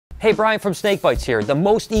Hey, Brian from SnakeBytes here. The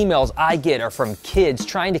most emails I get are from kids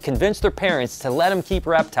trying to convince their parents to let them keep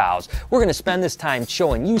reptiles. We're going to spend this time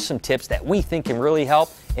showing you some tips that we think can really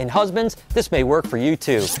help. And husbands, this may work for you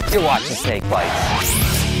too. You're watching SnakeBytes.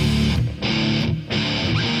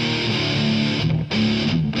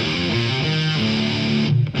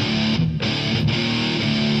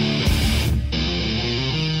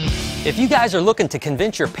 If you guys are looking to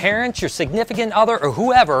convince your parents, your significant other, or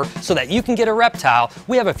whoever so that you can get a reptile,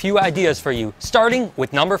 we have a few ideas for you, starting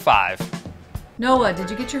with number 5. Noah, did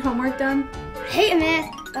you get your homework done? I hate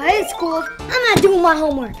math, but I hate school. I'm not doing my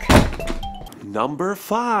homework. Number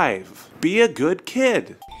 5. Be a good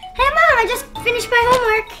kid. Hey Mom, I just finished my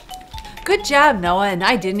homework. Good job, Noah, and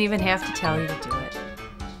I didn't even have to tell you to do it.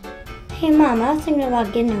 Hey Mom, I was thinking about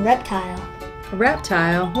getting a reptile. A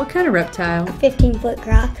reptile? What kind of reptile? A 15-foot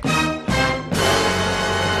croc.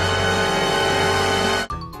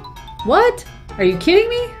 What? Are you kidding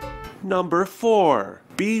me? Number 4.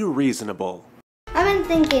 Be reasonable. I've been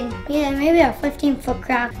thinking, yeah, maybe a 15-foot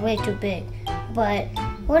croc is way too big. But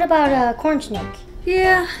what about a corn snake?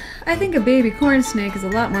 Yeah, I think a baby corn snake is a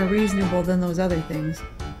lot more reasonable than those other things.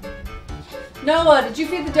 Noah, did you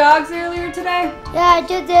feed the dogs earlier today? Yeah, I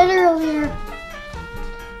did that earlier.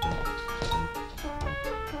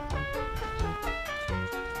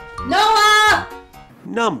 Noah!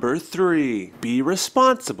 Number 3. Be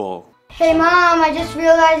responsible. Hey Mom, I just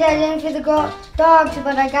realized I didn't feed the dogs,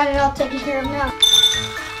 but I got it all taken care of now.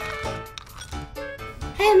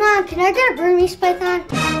 Hey Mom, can I get a Burmese python?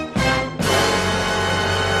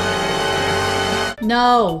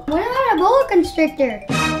 No. What about a boa constrictor?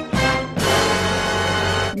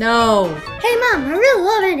 No. Hey Mom, I really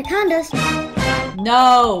love anacondas.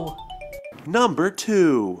 No. Number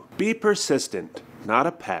 2. Be persistent, not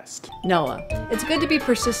a pest. Noah, it's good to be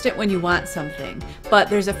persistent when you want something, but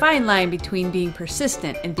there's a fine line between being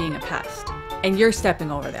persistent and being a pest, and you're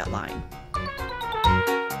stepping over that line.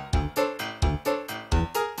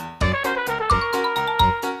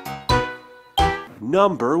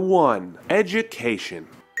 Number 1. Education.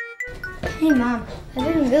 Hey Mom,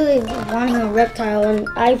 I've been really wanting a reptile, and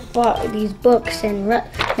I bought these books and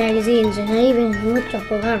magazines, and I even looked up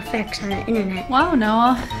a lot of facts on the internet. Wow,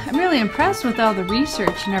 Noah, I'm really impressed with all the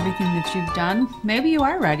research and everything that you've done. Maybe you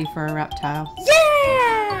are ready for a reptile.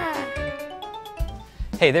 Yeah!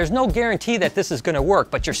 Hey, there's no guarantee that this is going to work,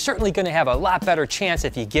 but you're certainly going to have a lot better chance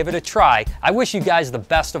if you give it a try. I wish you guys the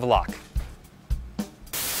best of luck.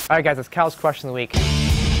 All right, guys, it's Cal's question of the week.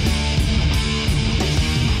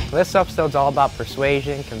 This episode's all about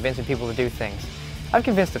persuasion, convincing people to do things. I've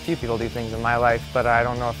convinced a few people to do things in my life, but I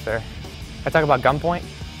don't know if they're... I talk about gunpoint,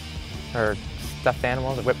 or stuffed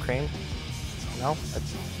animals, or whipped cream. No?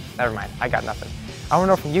 Never mind, I got nothing. I want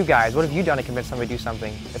to know from you guys, what have you done to convince somebody to do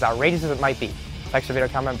something, as outrageous as it might be? Like the video,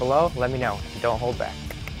 comment below, let me know, and don't hold back.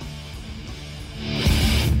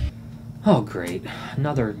 Oh great,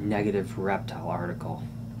 another negative reptile article.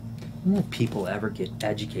 When will people ever get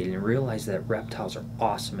educated and realize that reptiles are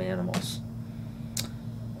awesome animals? I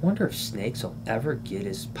wonder if snakes will ever get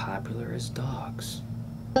as popular as dogs.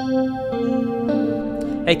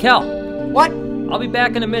 Hey Kel. What? I'll be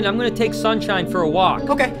back in a minute. I'm gonna take Sunshine for a walk.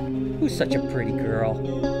 Okay. Who's such a pretty girl?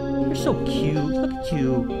 You're so cute. Look at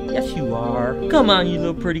you. Yes, you are. Come on, you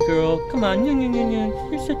little pretty girl. Come on.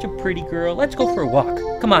 You're such a pretty girl. Let's go for a walk.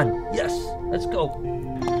 Come on. Yes. Let's go.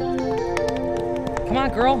 Come on,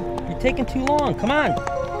 girl. You're taking too long. Come on.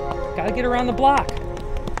 Gotta get around the block.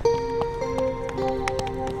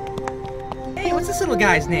 Hey, what's this little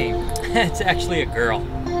guy's name? It's actually a girl.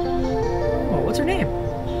 Oh, what's her name?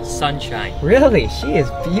 Sunshine. Really? She is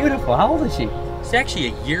beautiful. How old is she? It's actually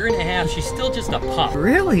a year and a half. She's still just a pup.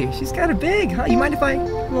 Really? She's kind of big, huh? You mind if I...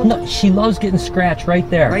 No, she loves getting scratched right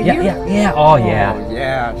there. Right yeah, here? yeah. Oh, yeah. Oh,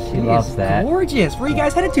 yeah. She loves that. Gorgeous. Where are you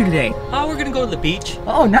guys headed to today? Oh, we're gonna go to the beach.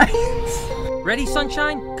 Oh, nice. Ready,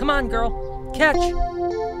 Sunshine? Come on, girl. Catch.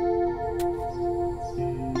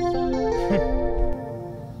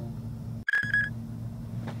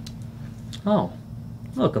 Oh,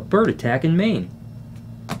 look, a bird attack in Maine.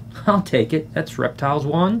 I'll take it. That's reptiles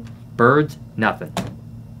 1, birds nothing.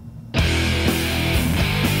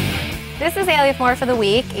 This is Allie with More for the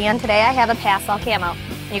Week, and today I have a pastel camo.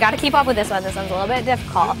 You got to keep up with this one. This one's a little bit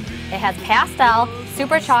difficult. It has pastel,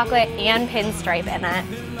 super chocolate, and pinstripe in it.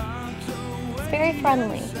 It's very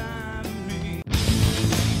friendly.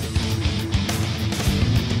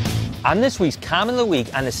 On this week's Comment of the Week,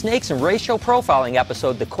 on the Snakes and Ratio Profiling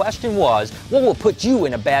episode, the question was, what will put you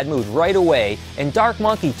in a bad mood right away? And Dark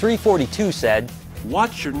Monkey 342 said,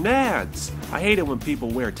 Watch your nads. I hate it when people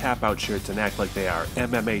wear tap-out shirts and act like they are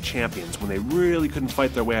MMA champions when they really couldn't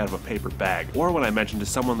fight their way out of a paper bag. Or when I mention to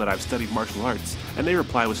someone that I've studied martial arts, and they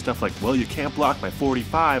reply with stuff like, well, you can't block my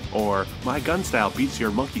 45, or my gun style beats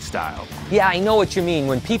your monkey style. Yeah, I know what you mean.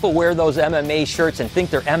 When people wear those MMA shirts and think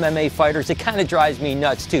they're MMA fighters, it kind of drives me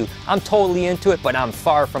nuts too. I'm totally into it, but I'm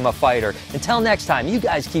far from a fighter. Until next time, you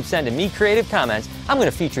guys keep sending me creative comments. I'm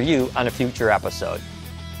going to feature you on a future episode.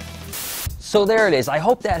 So there it is. I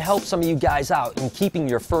hope that helps some of you guys out in keeping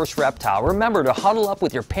your first reptile. Remember to huddle up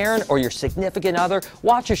with your parent or your significant other,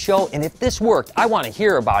 watch a show, and if this worked, I want to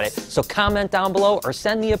hear about it. So comment down below or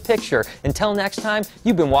send me a picture. Until next time,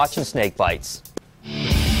 you've been watching Snake Bites.